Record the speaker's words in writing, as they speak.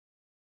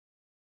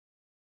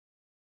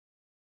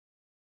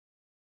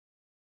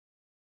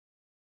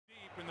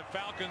And the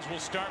Falcons will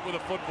start with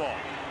a football.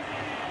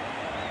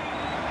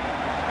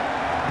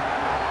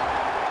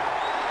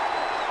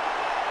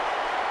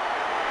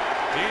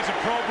 He's a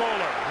Pro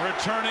Bowler,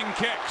 returning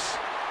kicks.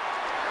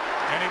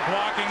 Any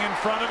blocking in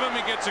front of him,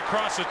 he gets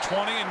across the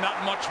 20 and not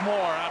much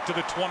more out to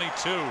the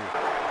 22.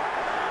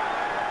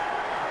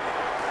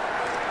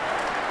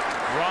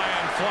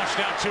 Ryan flushed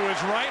out to his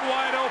right,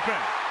 wide open.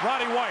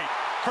 Roddy White,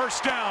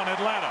 first down,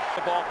 Atlanta.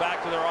 The ball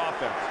back to their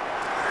offense.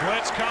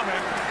 Blitz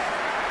coming.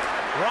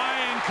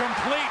 Ryan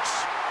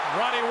completes.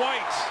 Roddy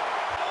White.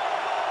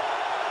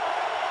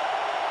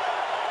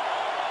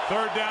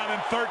 Third down and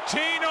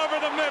 13 over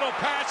the middle.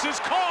 Pass is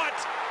caught.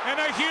 And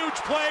a huge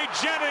play.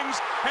 Jennings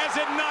has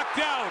it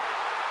knocked out.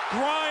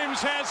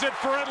 Grimes has it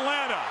for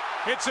Atlanta.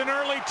 It's an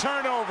early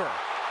turnover.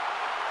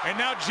 And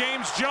now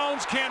James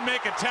Jones can't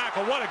make a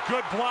tackle. What a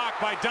good block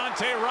by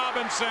Dante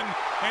Robinson.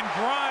 And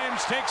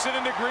Grimes takes it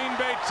into Green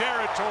Bay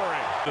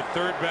territory. The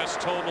third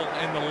best total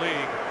in the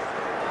league.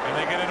 And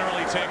they get an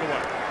early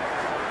takeaway.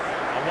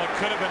 What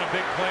could have been a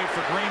big play for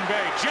Green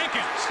Bay.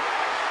 Jenkins.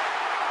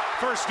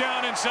 First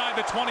down inside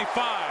the 25.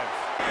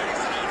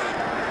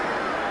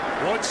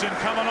 Woodson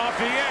coming off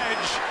the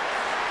edge.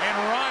 And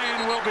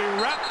Ryan will be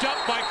wrapped up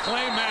by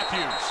Clay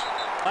Matthews.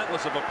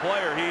 Relentless of a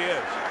player he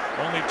is.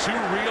 Only two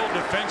real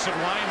defensive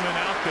linemen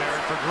out there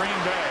for Green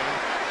Bay.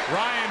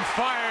 Ryan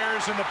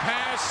fires and the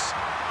pass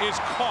is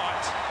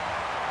caught.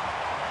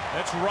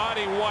 That's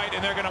Roddy White,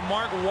 and they're going to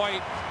mark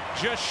White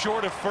just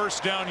short of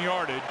first down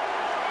yardage.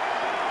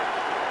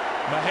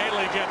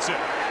 Mahaley gets it.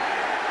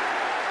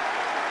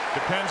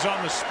 Depends on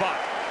the spot.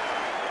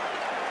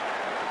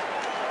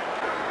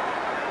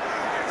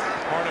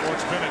 Part of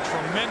what's been a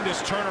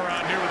tremendous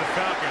turnaround here with the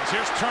Falcons.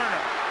 Here's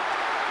Turner.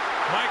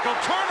 Michael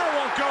Turner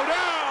won't go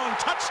down.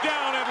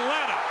 Touchdown,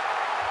 Atlanta.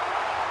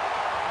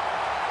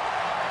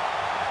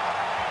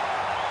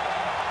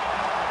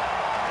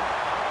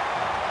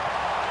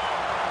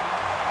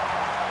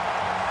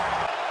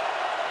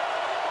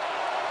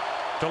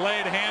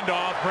 Delayed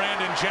handoff.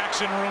 Brandon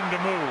Jackson room to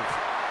move.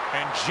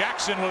 And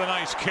Jackson with a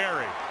nice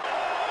carry.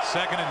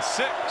 2nd and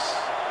 6.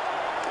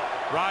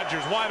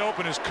 Rodgers wide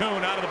open as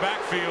Kuhn out of the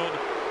backfield.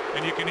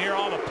 And you can hear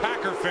all the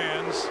Packer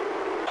fans.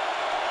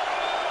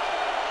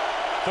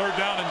 3rd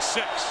down and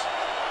 6.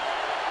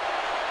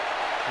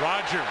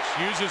 Rodgers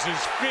uses his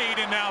feet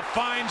and now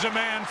finds a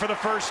man for the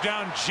first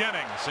down,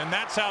 Jennings. And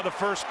that's how the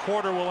first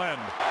quarter will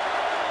end.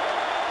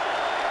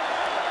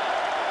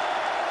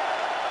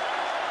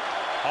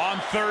 On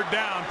 3rd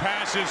down,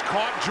 pass is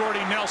caught.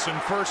 Jordy Nelson,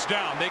 first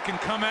down. They can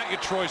come at you,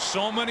 Troy,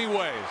 so many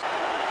ways.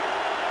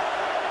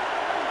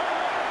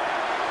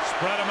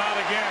 Spread him out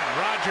again.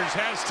 Rodgers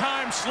has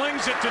time,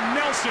 slings it to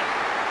Nelson.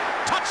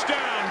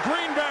 Touchdown,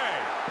 Green Bay.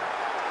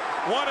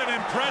 What an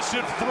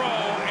impressive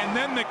throw, and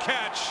then the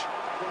catch.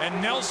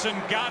 And Nelson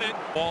got it.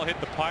 Ball hit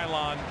the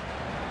pylon,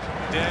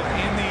 dead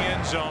in the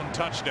end zone,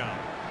 touchdown.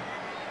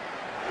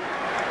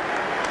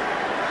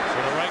 So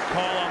the right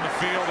call on the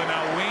field, and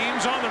now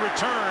Weems on the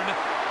return.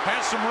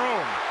 Has some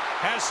room,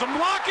 has some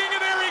blocking, and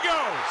there he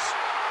goes.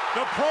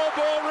 The Pro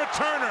Bowl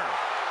returner.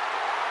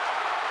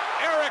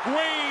 Eric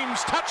Weems,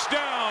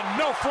 touchdown,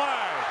 no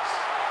flags.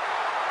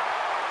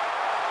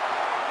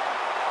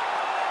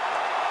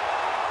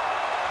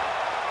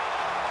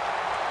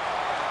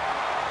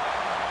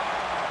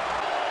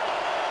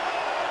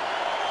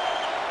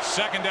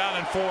 Second down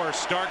and 4.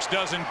 Starks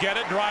doesn't get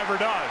it. Driver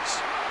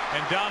does.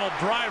 And Donald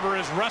Driver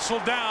is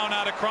wrestled down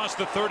out across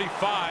the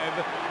 35.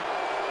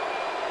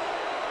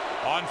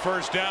 On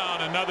first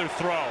down, another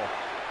throw.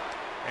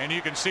 And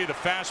you can see the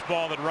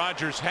fastball that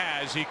Rodgers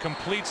has. He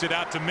completes it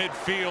out to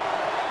midfield.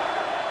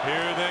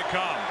 Here they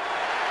come.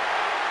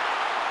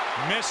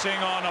 Missing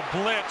on a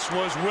blitz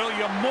was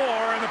William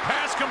Moore, and the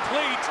pass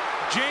complete.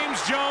 James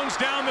Jones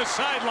down the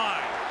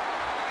sideline.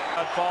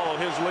 That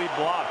followed his lead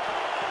block.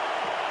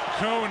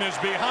 Kuhn is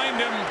behind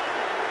him,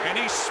 and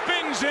he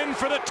spins in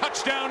for the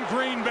touchdown,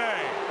 Green Bay.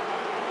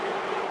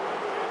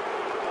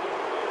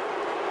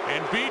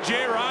 And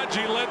B.J.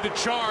 Raji led the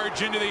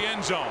charge into the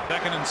end zone.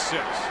 2nd and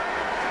 6.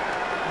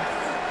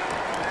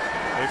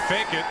 They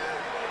fake it.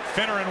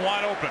 Finneran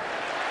wide open.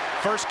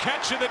 First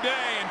catch of the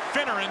day, and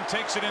Finneran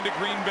takes it into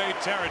Green Bay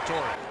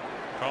territory.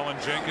 Colin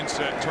Jenkins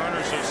said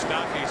Turner's so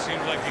stocky,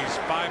 seems like he's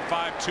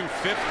 5'5",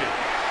 250.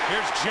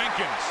 Here's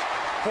Jenkins.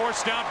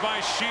 Forced out by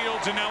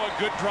Shields, and now a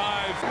good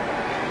drive.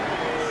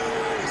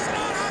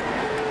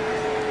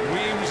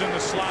 Weems in the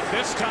slot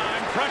this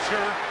time.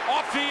 Pressure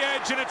off the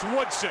edge, and it's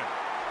Woodson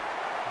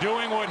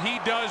doing what he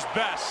does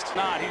best.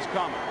 He's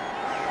coming.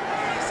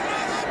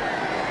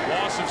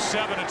 Loss of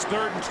 7. It's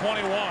 3rd and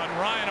 21.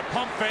 Ryan, a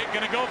pump fake,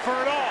 going to go for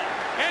it all.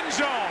 End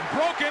zone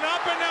broken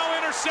up and now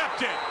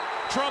intercepted.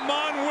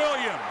 Tramon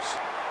Williams,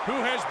 who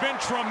has been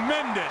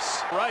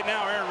tremendous. Right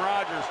now, Aaron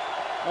Rodgers,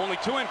 only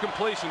 2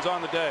 incompletions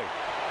on the day.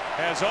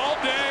 Has all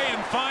day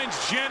and finds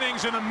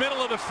Jennings in the middle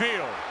of the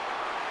field.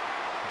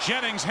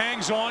 Jennings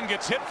hangs on,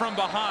 gets hit from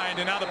behind,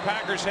 and now the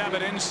Packers have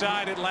it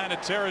inside Atlanta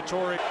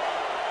territory.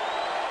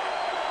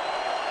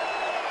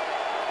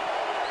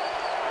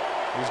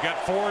 He's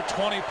got 4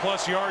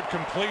 20-plus yard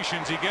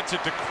completions. He gets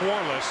it to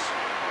Quarles.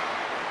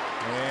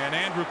 And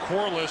Andrew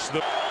Corliss,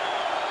 the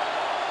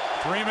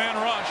three-man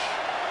rush.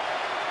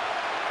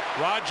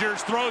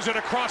 Rodgers throws it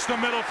across the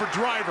middle for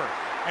Driver,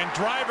 and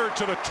Driver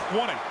to the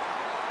 20.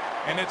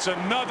 And it's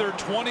another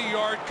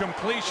 20-yard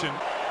completion.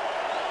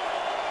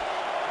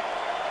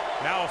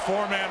 Now a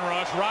four-man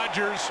rush.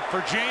 Rodgers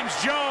for James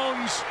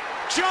Jones.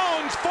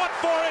 Jones fought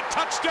for it.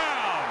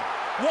 Touchdown.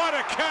 What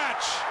a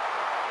catch.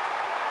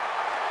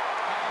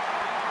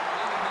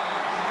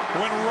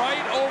 Went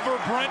right over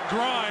Brent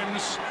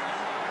Grimes.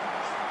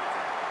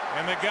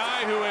 And the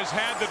guy who has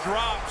had the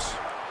drops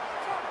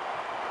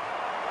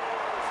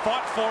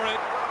fought for it,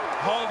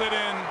 hauled it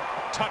in,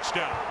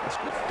 touchdown.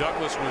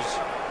 Douglas was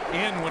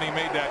in when he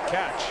made that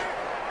catch.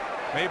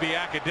 Maybe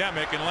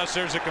academic unless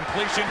there's a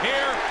completion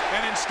here,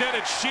 and instead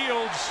it's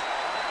Shields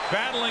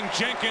battling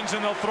Jenkins,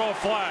 and they'll throw a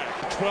flag.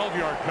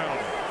 12-yard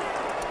penalty.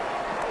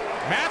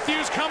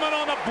 Matthews coming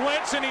on the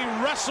blitz, and he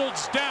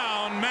wrestles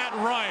down Matt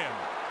Ryan.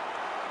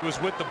 He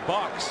was with the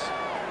Bucs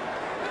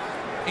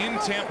in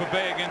Tampa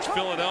Bay against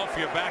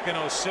Philadelphia back in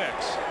 '06.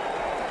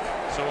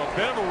 So a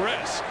bit of a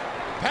risk.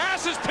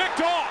 Pass is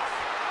picked off.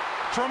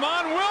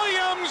 Tramon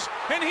Williams,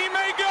 and he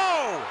may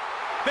go.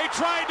 They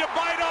tried to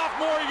bite off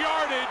more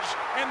yardage,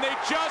 and they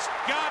just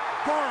got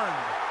burned.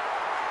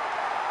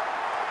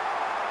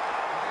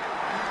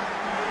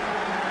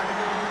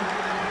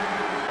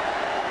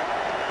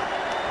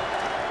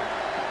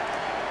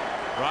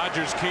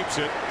 Rodgers keeps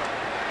it.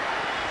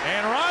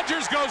 And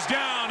Rodgers goes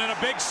down, and a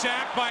big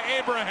sack by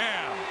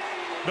Abraham,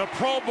 the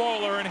Pro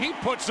Bowler, and he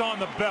puts on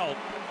the belt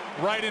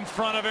right in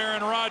front of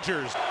Aaron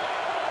Rodgers.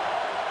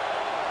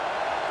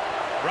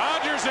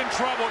 Rodgers in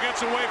trouble,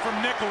 gets away from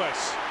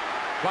Nicholas.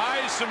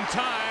 Buys some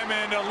time,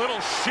 and a little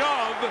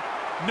shove.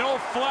 No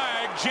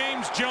flag.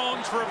 James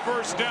Jones for a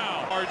first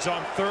down. Yards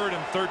on 3rd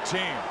and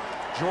 13.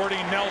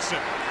 Jordy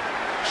Nelson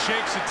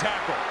shakes a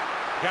tackle.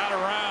 Got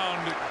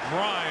around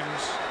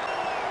Grimes.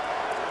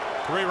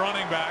 3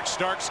 running backs.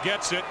 Starks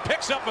gets it.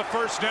 Picks up a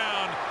first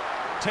down.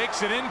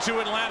 Takes it into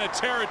Atlanta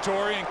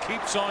territory and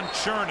keeps on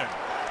churning.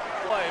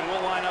 Play, and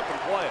we'll line up and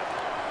play it.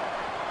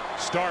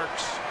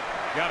 Starks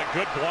got a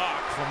good block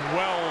from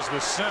Wells, the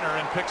center,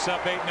 and picks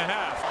up 8.5.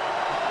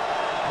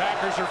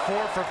 Packers are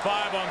 4 for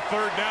 5 on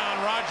 3rd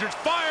down. Rodgers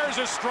fires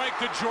a strike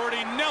to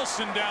Jordy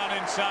Nelson down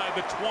inside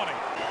the 20.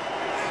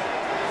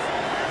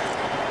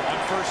 On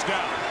 1st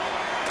down,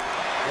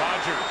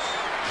 Rodgers,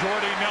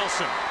 Jordy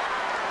Nelson,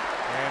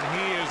 and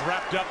he is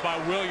wrapped up by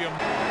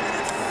Williams.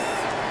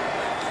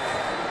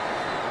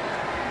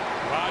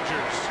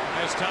 Rodgers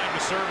has time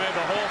to survey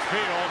the whole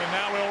field, and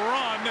now he'll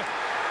run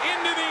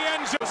into the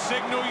end zone.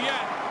 Signal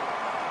yet.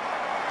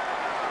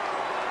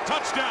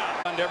 Touchdown.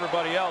 And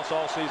everybody else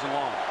all season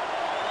long.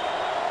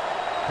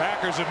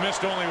 Packers have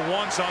missed only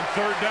once on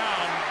 3rd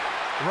down.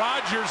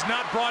 Rodgers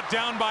not brought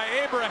down by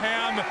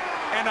Abraham,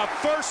 and a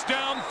first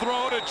down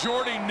throw to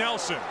Jordy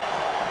Nelson.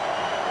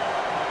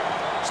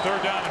 It's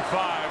 3rd down and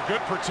 5.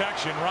 Good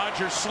protection.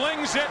 Rodgers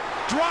slings it.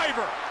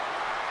 Driver.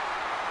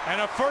 And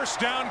a first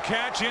down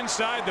catch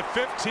inside the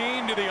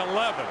 15 to the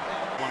 11.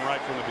 One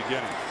right from the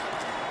beginning.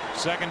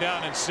 2nd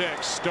down and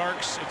 6.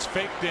 Starks, it's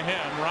fake to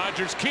him.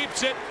 Rodgers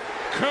keeps it.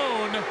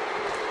 Kuhn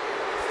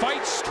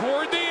fights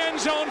toward the end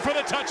zone for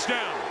the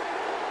touchdown.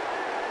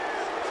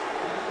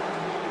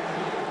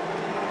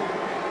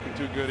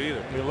 Too good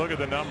either. You look at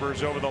the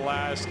numbers over the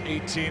last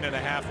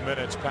 18.5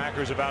 minutes.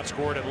 Packers have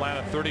outscored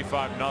Atlanta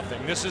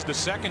 35-0. This is the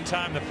 2nd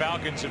time the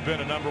Falcons have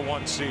been a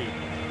 #1 seed.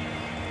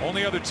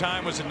 Only other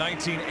time was in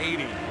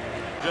 1980.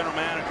 General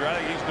manager, I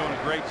think he's doing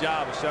a great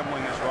job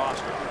assembling this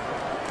roster.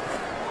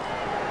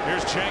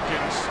 Here's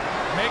Jenkins.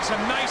 Makes a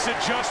nice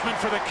adjustment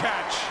for the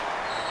catch.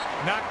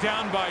 Knocked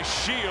down by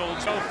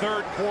Shields. No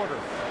 3rd quarter.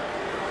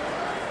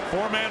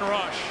 4-man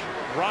rush.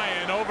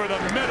 Ryan over the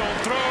middle.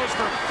 Throws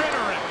for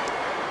Finneran.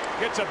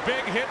 Gets a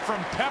big hit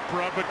from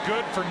Pepra, but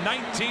good for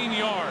 19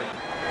 yards.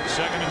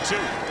 2nd and 2.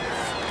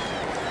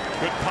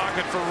 Good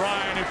pocket for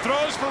Ryan, who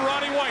throws for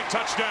Roddy White.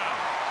 Touchdown.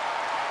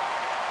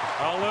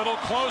 A little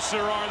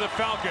closer are the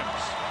Falcons.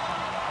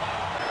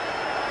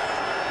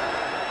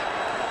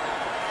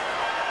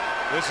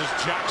 This is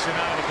Jackson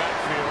out of the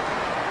backfield.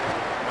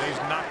 And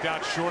he's knocked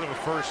out short of a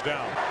first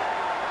down.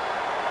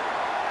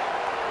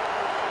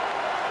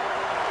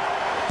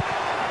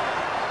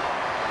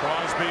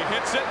 Crosby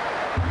hits it.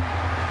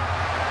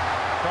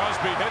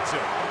 Crosby hits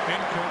it.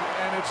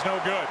 And it's no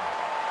good.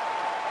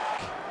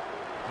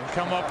 And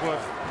come up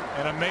with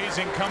an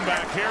amazing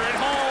comeback here at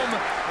home.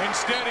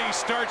 Instead, he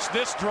starts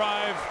this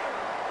drive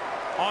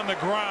on the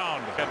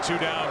ground. Got 2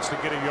 downs to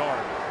get a yard.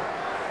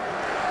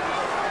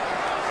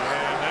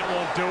 And that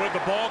won't do it.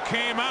 The ball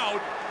came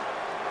out.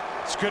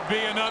 This could be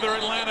another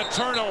Atlanta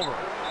turnover.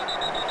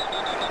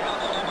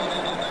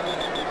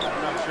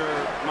 I'm not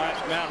sure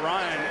Matt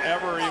Ryan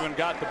ever even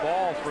got the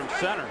ball from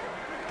center.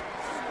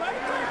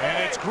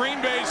 And it's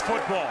Green Bay's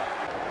football.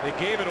 They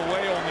gave it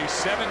away only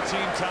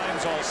 17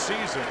 times all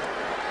season.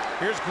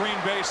 Here's Green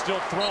Bay still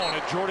throwing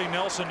it. Jordy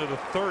Nelson to the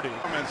 30.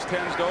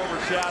 Tends to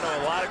overshadow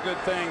a lot of good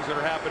things that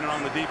are happening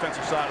on the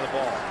defensive side of the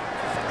ball.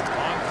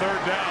 On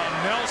 3rd down,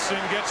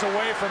 Nelson gets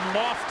away from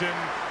Lofton,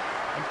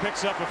 and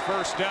picks up a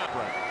first down.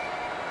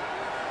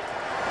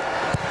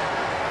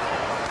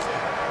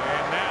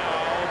 And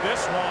now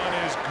this one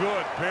is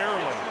good,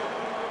 barely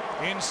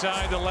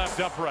inside the left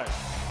upright.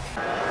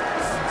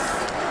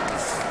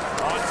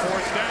 On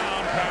fourth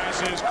down,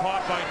 pass is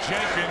caught by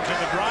Jenkins, and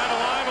the drive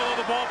alive,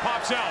 although the ball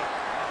pops out.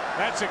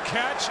 That's a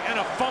catch and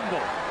a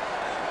fumble.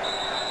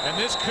 And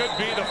this could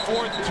be the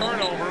fourth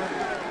turnover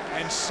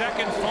and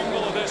second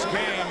fumble of this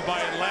game by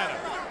Atlanta.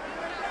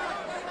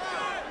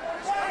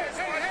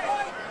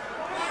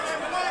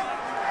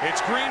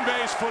 It's Green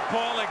Bay's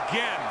football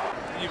again.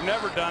 You've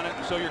never done it,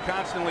 so you're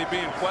constantly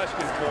being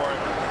questioned for it.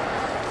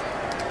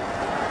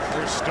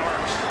 Here's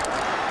Starks.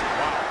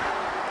 Wow.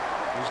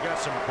 He's got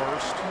some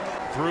burst.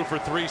 Threw for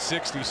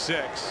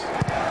 366.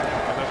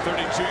 And the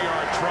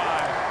 32-yard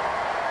try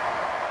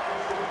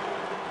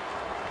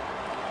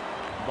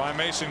by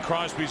Mason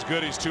Crosby's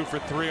good. He's 2 for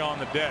 3 on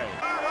the day.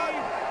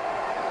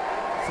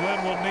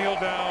 Flynn will kneel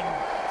down,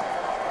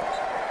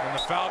 and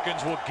the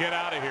Falcons will get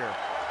out of here.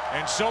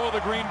 And so will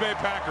the Green Bay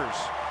Packers.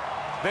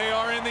 They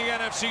are in the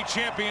NFC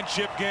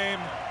Championship game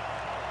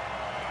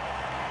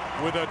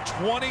with a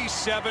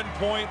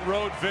 27-point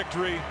road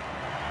victory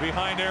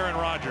behind Aaron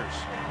Rodgers.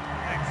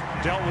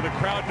 Dealt with the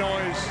crowd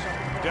noise,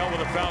 dealt with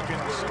the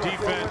Falcons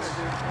defense.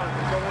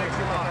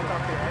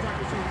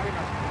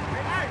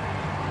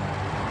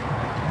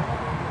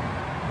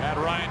 Matt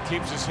Ryan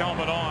keeps his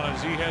helmet on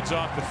as he heads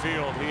off the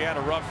field. He had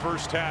a rough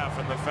first half,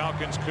 and the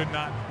Falcons could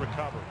not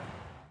recover.